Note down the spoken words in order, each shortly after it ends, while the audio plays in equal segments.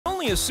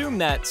only assume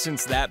that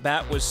since that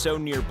bat was so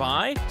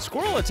nearby,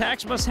 squirrel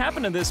attacks must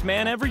happen to this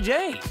man every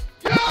day.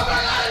 Bro,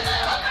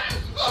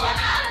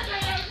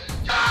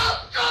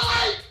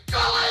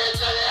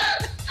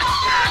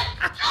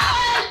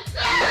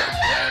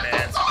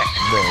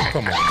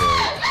 come on, bro.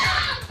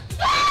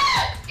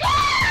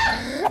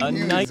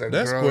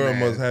 That squirrel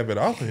must have it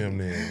off of him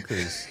then,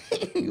 because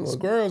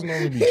squirrels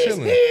normally be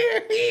chilling.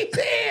 He's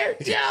here,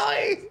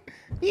 Joey.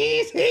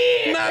 He's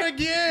here. Not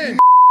again.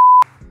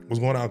 What's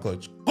going on,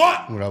 Clutch?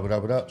 What up, what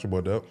up, what up? It's your boy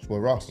Dub. It's your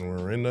boy Ross. And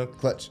we're in the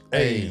Clutch.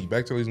 Hey,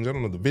 back to ladies and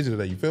gentlemen, the video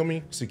today, you feel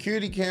me?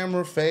 Security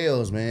camera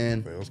fails,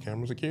 man. Fails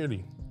camera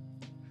security.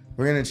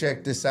 We're gonna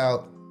check this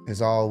out.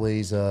 It's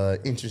always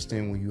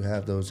interesting when you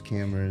have those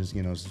cameras,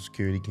 you know, some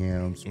security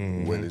cams,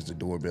 whether it's the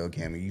doorbell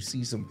camera. You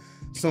see some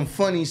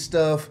funny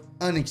stuff,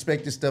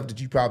 unexpected stuff that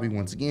you probably,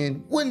 once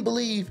again, wouldn't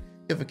believe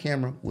if a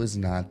camera was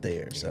not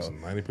there. Yeah, so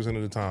 90%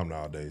 of the time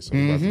nowadays. So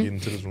we're about to get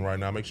into this one right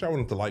now. Make sure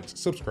everyone to like,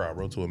 subscribe,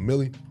 roll to 1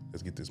 million.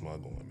 Let's get this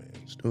mug going, man.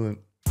 Let's do it.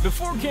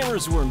 Before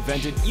cameras were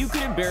invented, you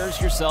could embarrass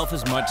yourself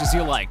as much as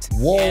you liked.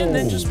 Whoa. And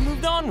then just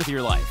moved on with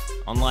your life.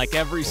 Unlike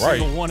every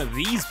single one of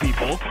these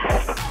people.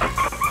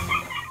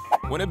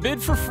 When a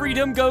bid for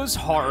freedom goes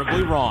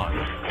horribly wrong.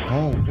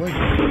 Oh, wait.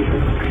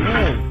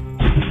 Whoa.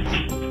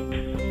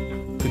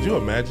 Could you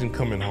imagine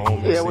coming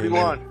home and what do you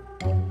want?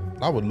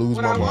 I would lose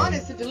my mind. What I want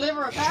is to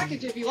deliver a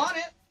package if you want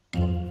it.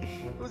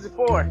 Who's it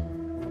for?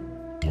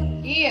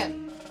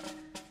 Ian.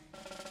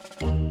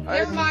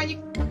 Never mind,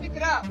 you can pick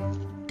it up.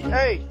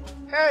 Hey,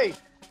 hey.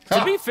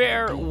 To be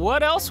fair,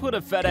 what else would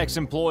a FedEx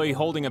employee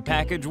holding a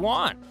package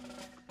want?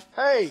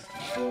 Hey.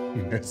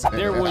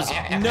 There was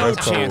no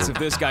chance of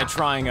this guy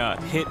trying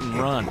a hit and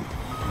run.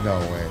 No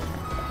way.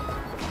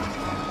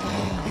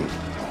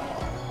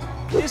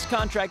 This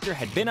contractor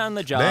had been on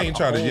the job They ain't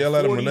trying to yell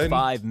at him or nothing.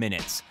 45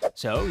 minutes,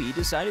 so he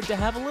decided to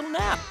have a little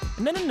nap.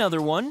 And then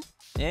another one,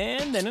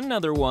 and then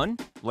another one.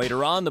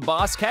 Later on, the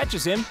boss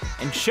catches him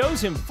and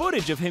shows him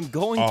footage of him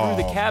going through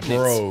the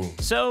cabinets. Bro.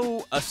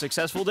 So, a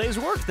successful day's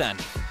work then.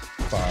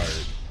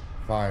 Fired.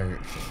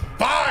 Fired.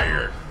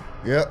 Fired!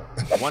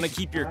 Yep. Want to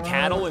keep your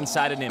cattle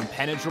inside an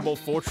impenetrable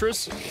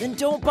fortress? Then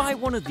don't buy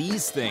one of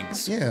these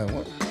things. Yeah,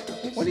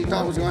 what do you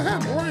thought was gonna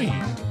happen? Right.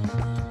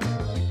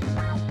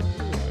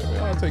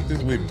 I'll take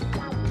this with me.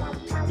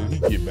 Did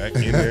he get back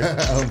in there?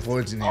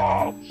 Unfortunately.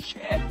 Oh,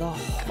 shit. The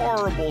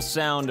horrible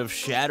sound of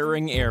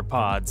shattering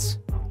AirPods.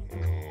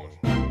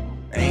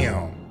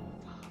 Damn.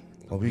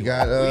 Hope you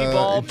got, We've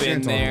all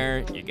been insurance on it.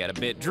 there. You get a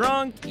bit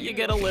drunk, you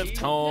get a lift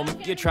home,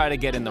 you try to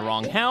get in the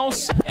wrong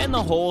house, and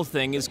the whole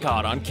thing is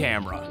caught on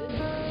camera.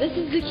 This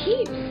is the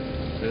key.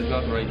 That's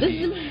not the right This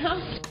is my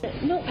house.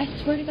 No, I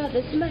swear to God,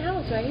 this is my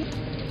house, right?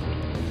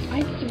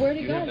 I swear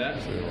to God.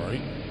 Is it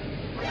right?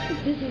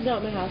 This is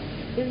not my house.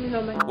 This is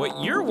not my house.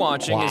 What you're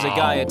watching is a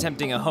guy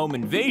attempting a home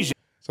invasion.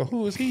 So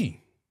who is he?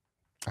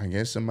 I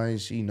guess somebody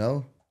she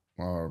know,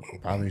 or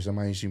probably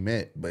somebody she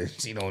met, but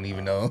she don't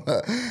even know.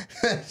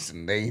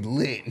 They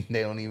lit.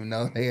 They don't even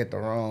know they at the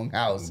wrong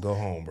house. Go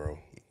home, bro.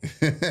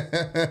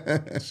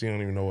 She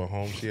don't even know what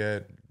home she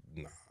at.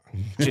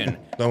 Nah.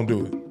 Don't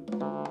do it.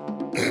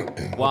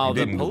 While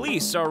the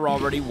police are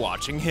already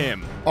watching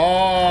him.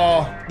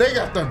 Oh, they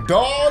got the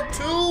dog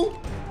too?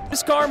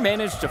 This car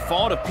managed to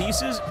fall to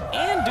pieces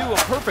and do a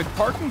perfect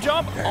parking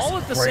job all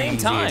at the same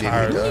time.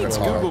 Who needs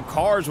Google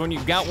cars when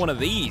you've got one of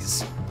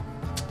these?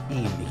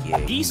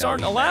 Geese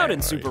aren't allowed in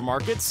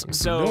supermarkets,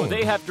 so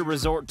they have to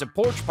resort to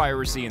porch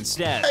piracy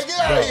instead. Hey, get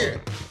out of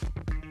here!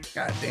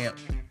 God damn.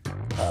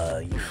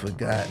 You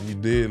forgot. You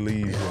did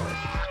leave.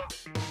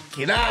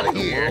 Get out of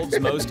The here. world's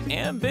most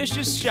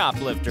ambitious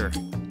shoplifter.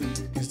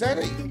 Is that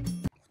a,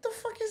 what the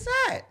fuck is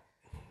that?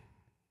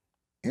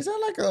 Is that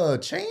like a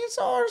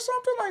chainsaw or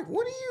something? Like,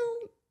 what do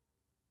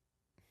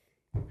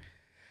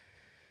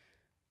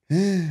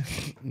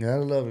you?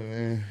 Gotta love it,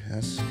 man.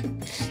 That's.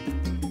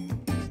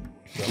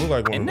 That look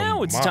like one And of them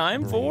now it's mop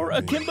time for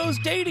brooms. Akimbo's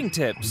dating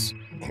tips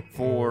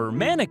for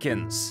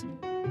mannequins.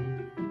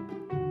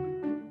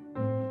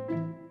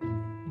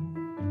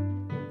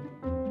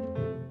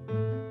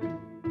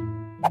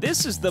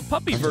 This is the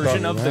puppy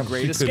version of The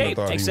Great She couldn't have Escape,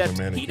 thought he was a except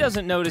he mannequin.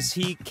 doesn't notice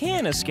he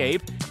can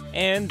escape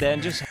and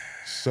then just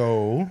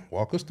So,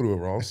 walk us through it,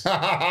 Ross.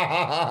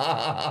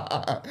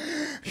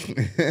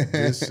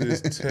 This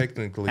is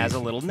technically has a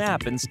little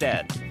nap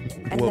instead.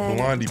 And what then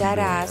Blondie be dead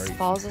doing, ass right?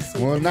 falls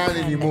asleep. Well, in the not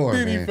cabin. anymore,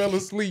 Then he man. fell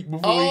asleep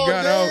before Oh, he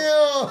got out.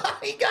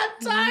 damn. He got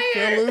tired.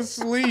 Fell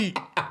asleep.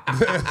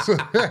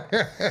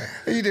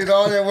 He did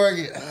all that work.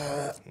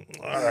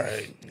 All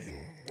right.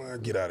 I'll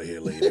get out of here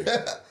later.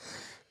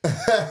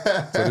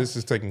 So this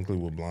is technically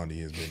what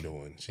Blondie has been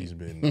doing. She's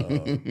been,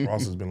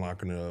 Ross has been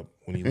locking her up.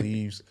 When he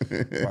leaves,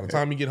 by the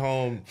time you get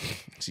home,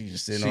 She's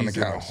just sitting on the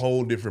she's in a couch.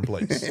 whole different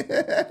place.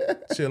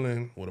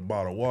 Chilling with a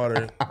bottle of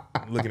water,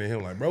 looking at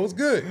him like, bro, what's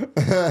good?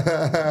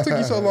 It took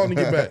you so long to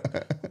get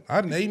back.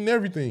 I done eaten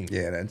everything.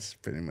 Yeah, that's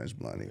pretty much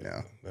Blondie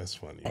now. That's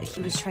funny.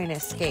 He was trying to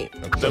escape.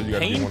 The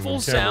painful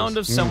sound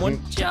of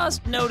someone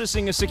just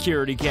noticing a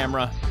security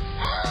camera.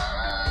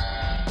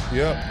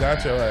 Yep,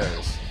 got your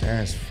ass.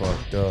 That's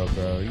fucked up,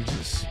 bro. You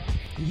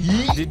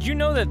Did you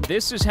know that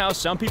this is how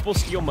some people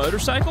steal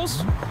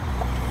motorcycles?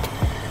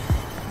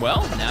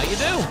 Well, now you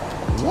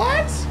do.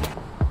 What?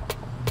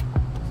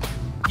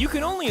 You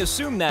can only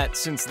assume that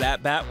since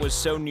that bat was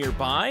so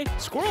nearby,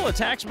 squirrel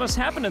attacks must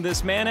happen to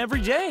this man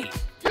every day.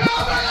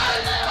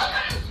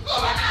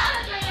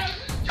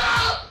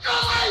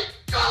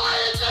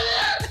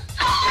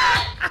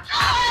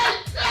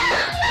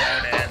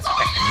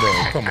 Bro,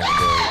 come on,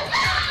 bro.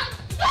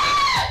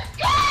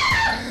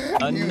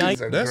 A night.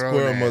 That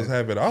squirrel must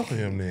have it off of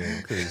him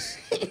then, because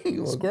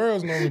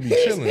squirrels normally be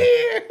chilling.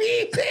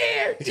 He's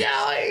here,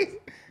 Joey.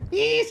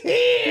 He's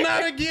here.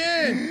 Not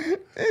again.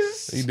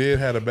 He did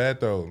have a bat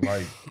though.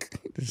 Like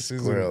this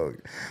is a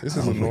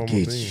normal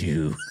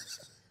thing.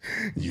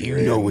 You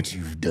know what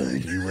you've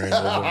done. You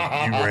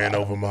ran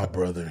over my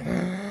brother.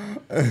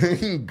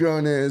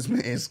 Grown ass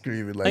man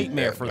screaming like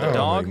Nightmare that. for the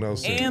dog no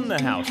sense. and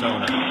the house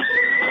owner.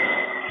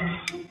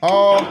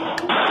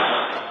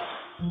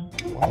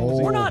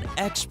 We're not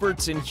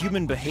experts in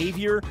human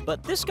behavior,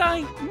 but this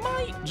guy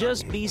might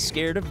just be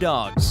scared of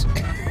dogs.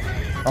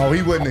 Oh,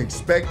 he wasn't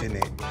expecting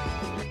it.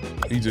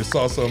 He just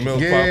saw something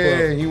else pop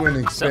Yeah, up. he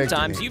wasn't expecting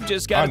Sometimes it. you've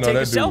just I got to know take a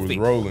that dude was selfie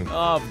rolling.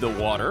 of the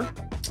water.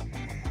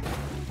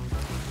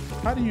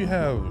 How do you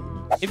have?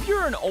 If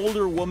you're an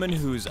older woman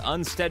who's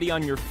unsteady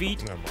on your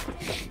feet, Never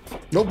mind.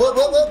 No, but.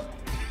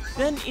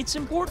 then it's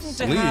important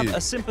to have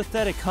a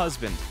sympathetic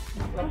husband.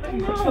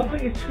 No,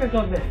 put your script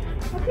on this.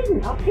 I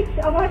didn't. I picked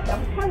it up. I'm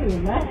telling you,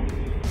 man.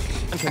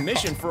 On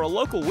commission for a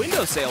local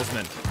window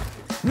salesman.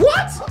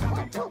 What?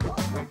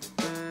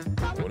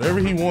 Whatever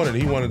he wanted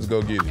to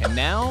go get it. And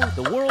now,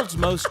 the world's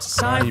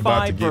most Now he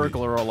about sci-fi to get it.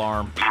 burglar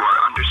alarm. You are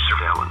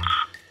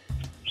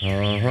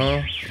under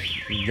surveillance.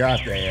 You got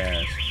that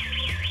ass.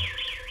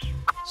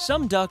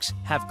 Some ducks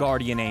have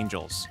guardian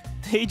angels.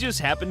 They just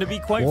happen to be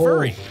quite Whoa.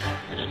 furry.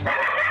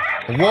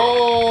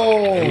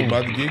 Whoa! He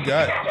about to get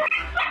got.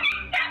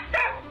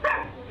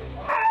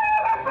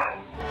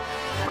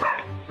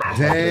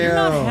 Damn. If you're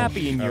not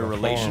happy in your At a farm.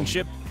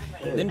 relationship,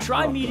 then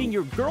try meeting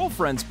your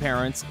girlfriend's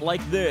parents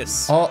like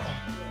this. Oh.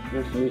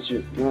 Nice to meet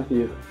you,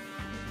 Matthew.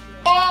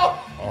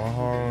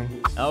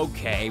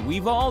 Okay,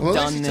 we've all Well, at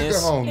done least you took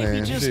this. her home, Maybe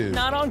man. just Dude.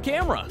 not on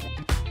camera.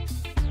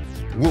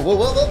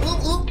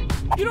 Whoa.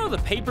 You know the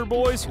paper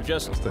boys who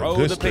just the throw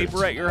good the paper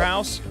stuff. at your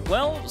house?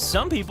 Well,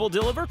 some people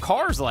deliver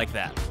cars like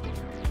that.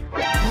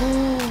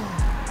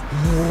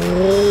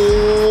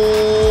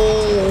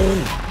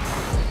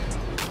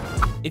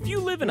 If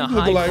you live in a You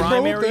looking like,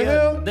 high-crime bro, what the area,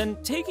 hell? then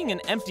taking an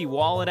empty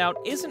wallet out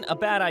isn't a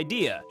bad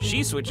idea.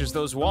 She switches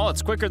those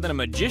wallets quicker than a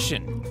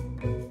magician.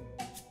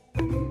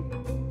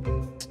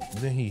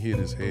 Then he hit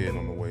his head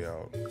on the way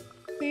out.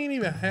 He didn't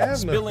even have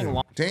Spilling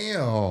nothing.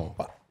 Damn.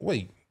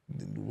 Wait,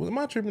 am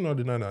I tripping or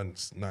did I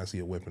not see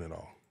a weapon at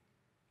all?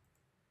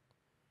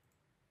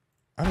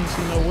 I didn't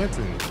see no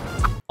weapon.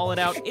 wallet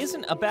out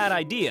isn't a bad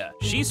idea.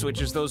 She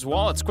switches those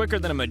wallets quicker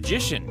than a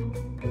magician.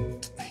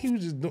 He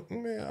was just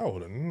doing, man, I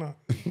would have not.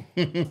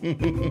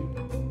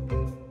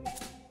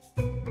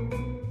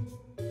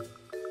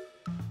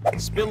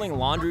 Spilling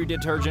laundry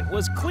detergent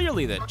was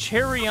clearly the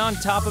cherry on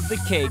top of the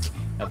cake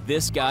of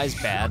this guy's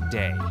bad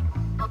day.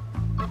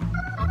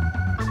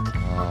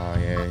 Oh,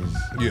 yeah.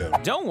 Yeah.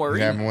 Don't worry,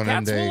 He's having one of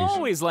them cats will days.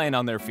 always land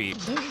on their feet,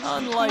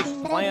 unlike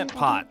plant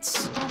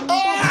pots.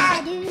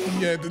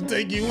 He had to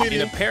take you with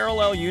In a him.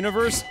 parallel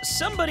universe,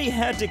 somebody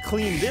had to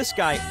clean this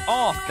guy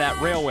off that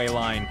railway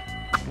line.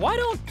 Why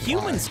don't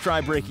humans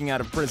try breaking out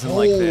of prison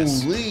like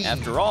this? Holy.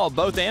 After all,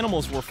 both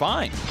animals were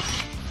fine.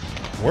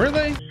 Were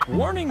they?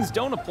 Warnings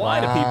don't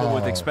apply to people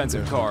with Wow.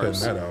 expensive Cutting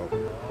cars. that out.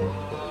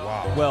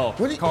 Wow. Well,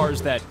 What do you-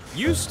 cars that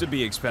used to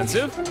be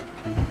expensive.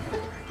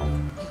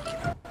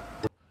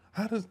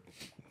 How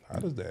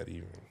does that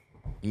even?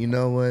 You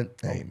know what?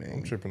 Hey, I'm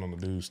man. tripping on the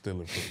dude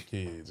stealing for the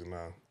kids, and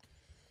now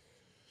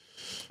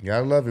You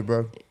gotta love it,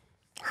 bro.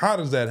 how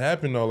does that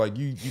happen though? Like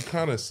you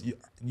kind of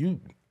you.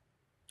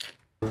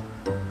 I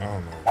don't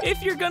know.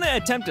 If you're gonna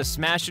attempt to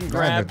smash and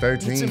Not in the grab,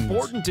 it's 13s.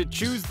 important to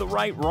choose the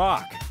right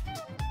rock.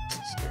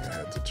 I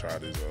had to try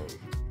this out.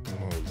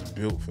 I was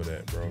built for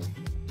that, bro.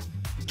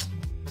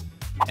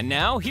 And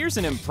now, here's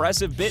an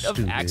impressive bit of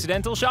Stupid.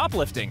 accidental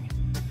shoplifting.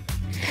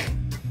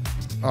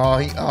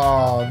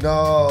 Oh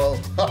no.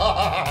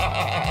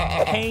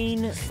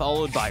 Pain,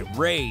 followed by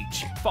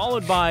rage,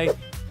 followed by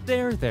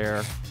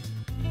there.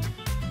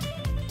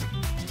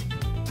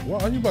 Wow,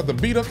 are you about to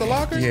beat up the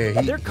locker?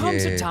 Yeah, There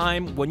comes yeah. a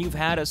time when you've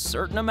had a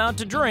certain amount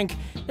to drink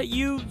that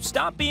you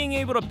stop being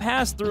able to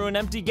pass through an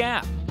empty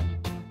gap.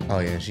 Oh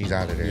yeah, she's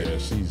out of there. Yeah,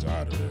 she's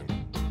out of there.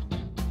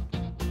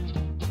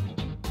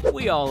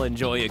 We all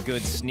enjoy a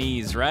good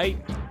sneeze, right?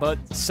 But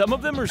some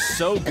of them are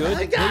so good,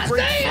 they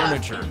break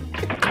furniture.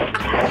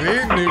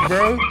 Isn't it,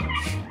 bro?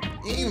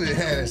 He even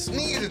had a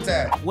sneeze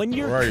attack. When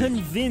you're Right.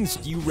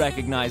 convinced you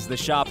recognize the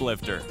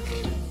shoplifter.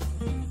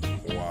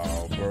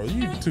 Wow, bro,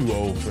 you too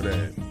old for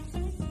that.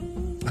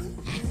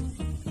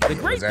 The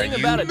great that thing you?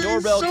 about a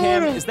doorbell Sort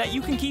cam of. is that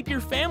you can keep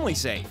your family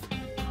safe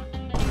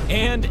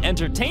and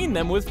entertain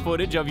them with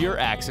footage of your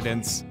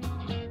accidents.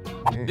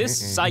 This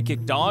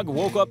psychic dog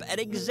woke up at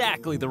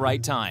exactly the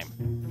right time.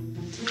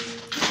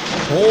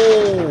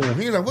 Oh,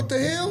 he's like, what the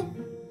hell?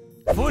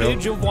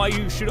 Footage of why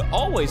you should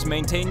always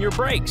maintain your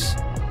brakes.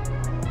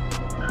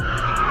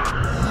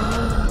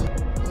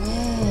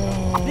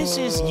 This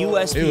is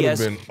USPS. It would have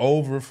been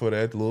over for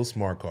that little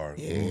smart car.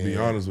 I'm gonna be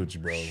honest with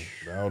you, bro.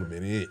 That would have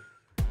been it.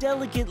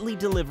 Delicately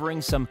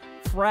delivering some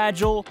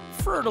fragile,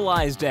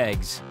 fertilized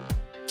eggs.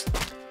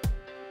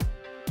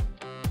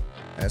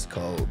 That's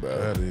cold, bro.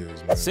 That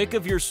is, man. Sick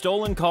of your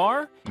stolen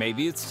car?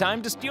 Maybe it's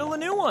time to steal a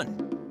new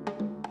one.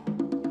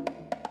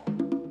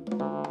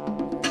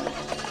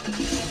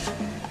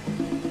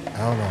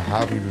 I don't know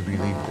how people be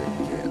leaving it.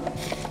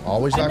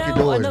 Always And lock your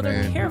now doors, another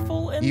man.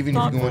 careful and Even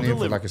if you're going in for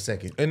thoughtful like a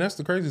second. And that's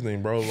the crazy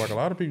thing, bro. Like a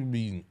lot of people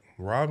be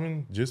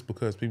robbing just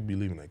because people be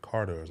leaving their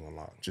car doors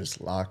unlocked.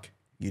 Just lock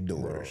your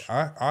doors.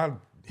 I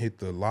hit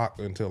the lock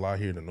until I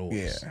hear the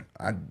noise. Yeah,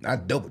 I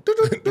double.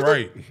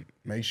 Right.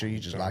 Make sure you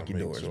just lock your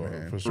doors,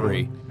 man. For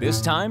sure.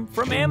 This time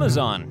from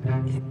Amazon.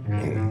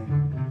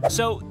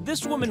 So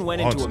this woman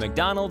went into a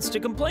McDonald's to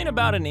complain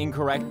about an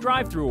incorrect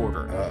drive-through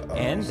order.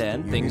 And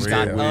then things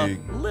got a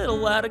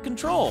little out of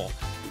control.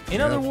 In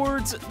other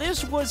words,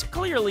 this was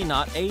clearly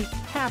not a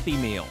happy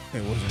meal.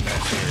 It wasn't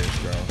that serious,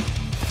 bro.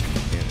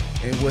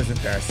 It wasn't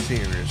that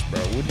serious, bro.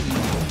 What do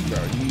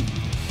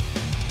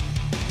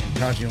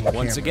you, bro?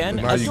 Once again,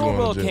 a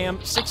doorbell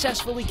cam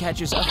successfully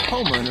catches a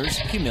homeowner's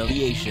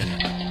humiliation.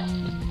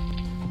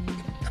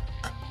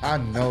 I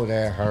know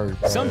that hurt.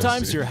 Bro.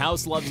 Sometimes your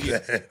house loves you.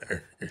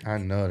 I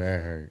know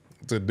that hurt.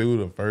 To do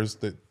the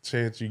first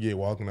chance you get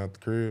walking out the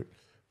crib,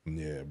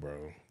 yeah,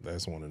 bro,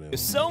 that's one of them.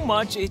 So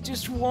much, it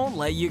just won't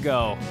let you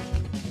go.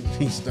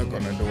 He's stuck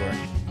on the door.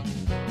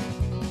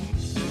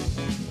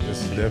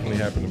 This has definitely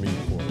happened to me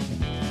before.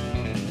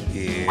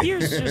 Yeah.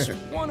 Here's just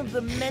one of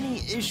the many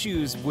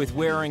issues with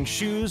wearing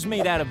shoes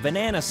made out of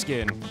banana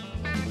skin.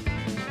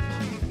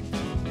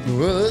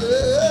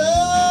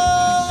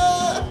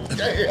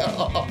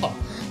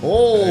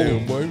 Oh,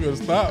 damn, boy, you gotta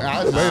stop.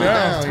 Lay Time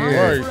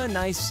down. for a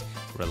nice,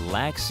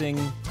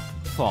 relaxing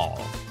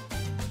fall.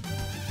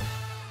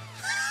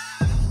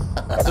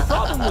 The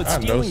problem with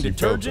stealing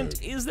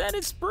detergent is that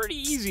it's pretty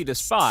easy to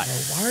spot.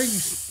 Why are you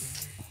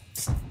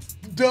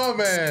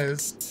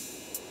dumbass?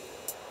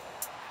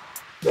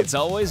 It's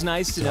always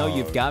nice to know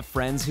you've got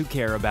friends who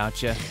care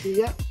about you.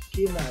 What?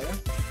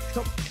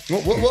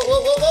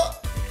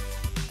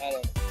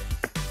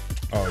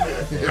 Oh,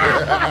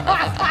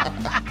 yeah.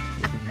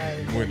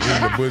 Went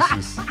in the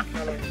bushes.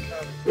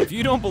 If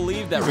you don't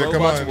believe that Come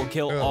robots on. will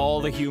kill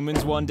all the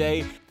humans one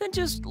day, then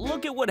just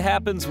look at what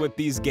happens with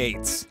these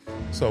gates.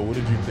 So, what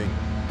did you think?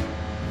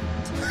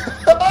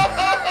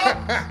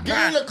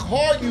 Get in the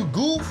car, you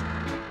goof!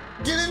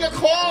 Get in the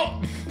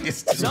car!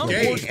 Some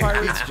Porsche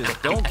pirates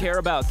just don't care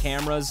about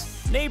cameras,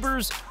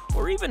 neighbors,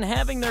 or even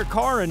having their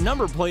car and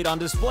number plate on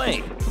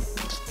display.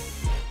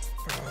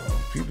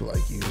 People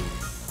like you,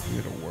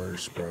 you're the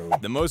worst, bro.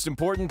 The most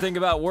important thing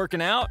about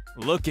working out?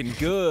 Looking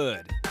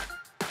good.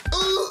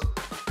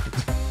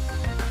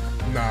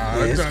 Nah,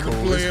 I'm trying to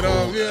play it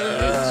off.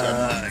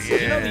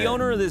 You know the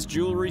owner of this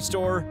jewelry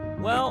store?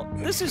 Well,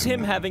 this is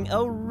him having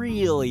a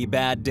really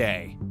bad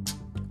day.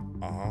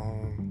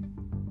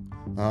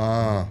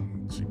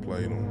 She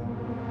played him.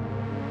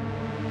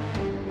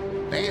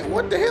 Man,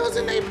 what the hell's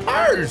in their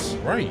purse?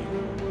 Right.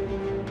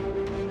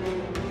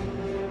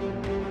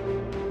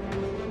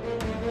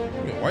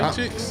 White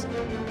chicks?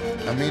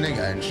 I mean, they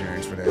got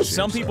insurance for that shit.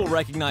 Some people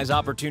recognize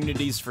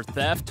opportunities for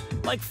theft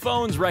like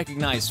phones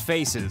recognize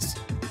faces.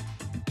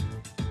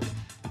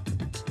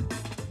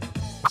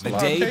 The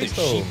day the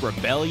sheep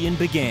rebellion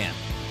began.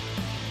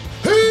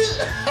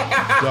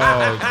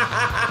 Dog.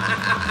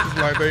 It's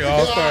like they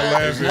all start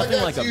laughing.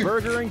 Nothing like a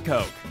burger and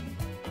Coke.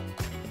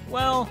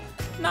 Well,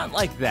 not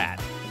like that.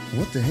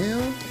 What the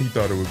hell? He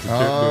thought it was the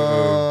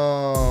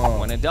kid.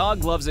 When a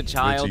dog loves a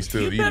child,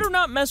 you better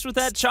not mess with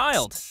that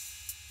child.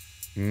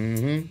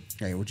 Mm-hmm.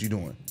 Hey, what you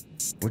doing?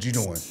 What you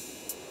doing?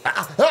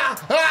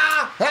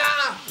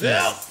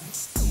 Yeah.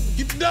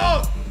 Get the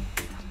dog.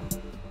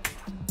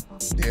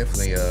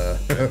 Definitely,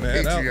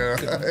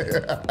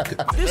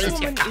 This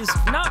woman is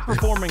not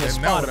performing a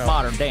spot of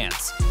modern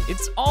dance.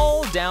 It's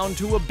all down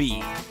to a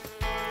beat.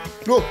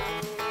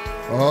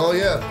 Oh,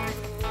 yeah.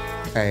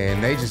 Hey,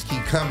 and they just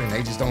keep coming.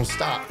 They just don't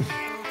stop.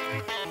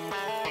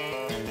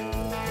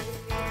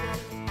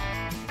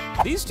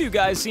 These two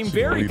guys seem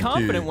very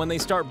confident when they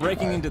start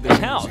breaking into this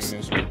house,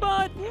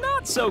 but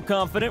not so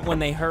confident when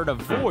they heard a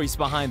voice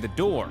behind the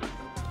door.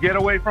 Get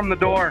away from the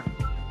door.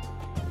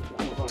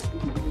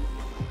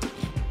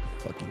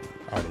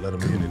 I would let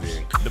him in it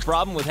in. The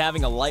problem with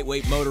having a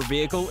lightweight motor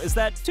vehicle is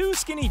that two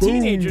skinny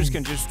teenagers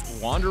can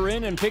just wander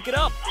in and pick it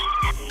up.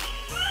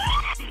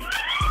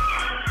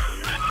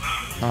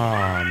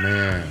 Oh,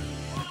 man.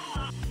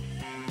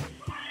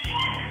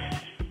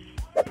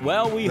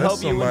 Well, we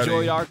hope you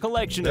enjoyed our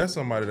collection. That's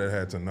somebody that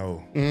had to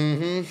know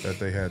that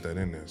they had that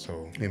in there.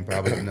 So And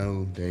probably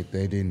know they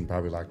didn't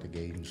probably lock the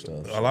gate and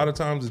stuff. a lot of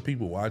times it's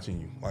people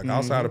watching you. Like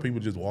outside of people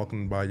just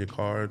walking by your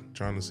car,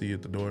 trying to see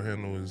if the door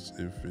handle is,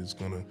 if it's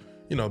gonna,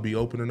 be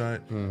open or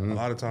not. A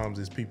lot of times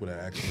it's people that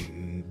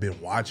actually been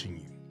watching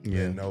you.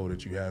 and know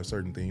that you have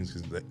certain things,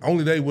 because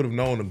only they would have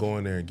known to go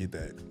in there and get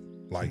that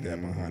like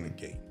that behind the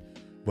gate.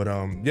 But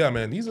yeah,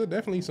 man, these are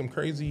definitely some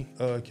crazy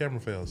camera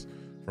fails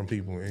from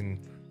people. And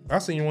I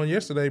seen one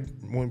yesterday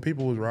when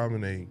people was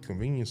robbing a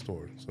convenience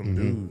store. Some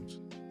dudes,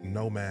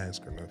 no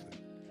mask or nothing.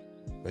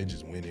 They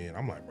just went in.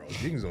 I'm like, bro,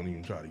 niggas don't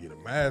even try to get a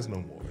mask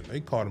no more. They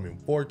caught him in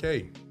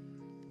 4K.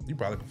 You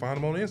probably can find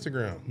him on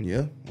Instagram.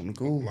 Yeah, on the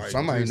cool. Like,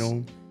 somebody know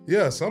him.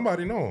 Yeah,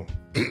 somebody know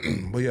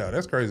him. But yeah,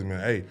 that's crazy,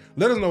 man. Hey,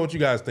 let us know what you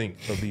guys think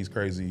of these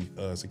crazy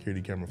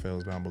security camera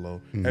fails down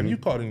below. Have you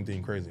caught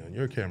anything crazy on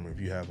your camera if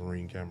you have a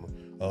Ring camera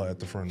at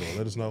the front door?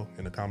 Let us know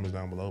in the comments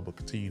down below. But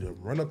continue to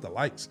run up the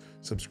likes,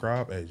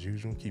 subscribe as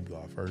usual, keep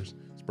God first,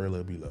 spread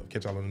love, be love.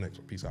 Catch y'all on the next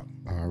one. Peace out.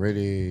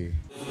 Already.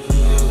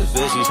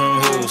 Bitches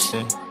from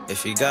Houston.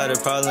 If you got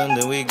a problem,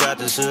 then we got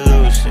the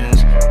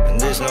solutions. And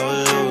there's no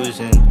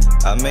illusion.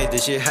 I made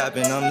this shit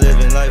happen, I'm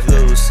living life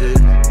lucid.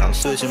 I'm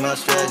switching my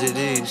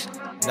strategies.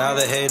 Now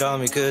they hate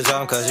on me cause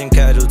I'm causing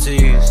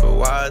casualties. But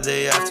why are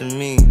they after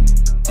me?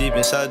 Deep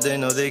inside they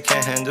know they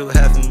can't handle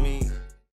half of me.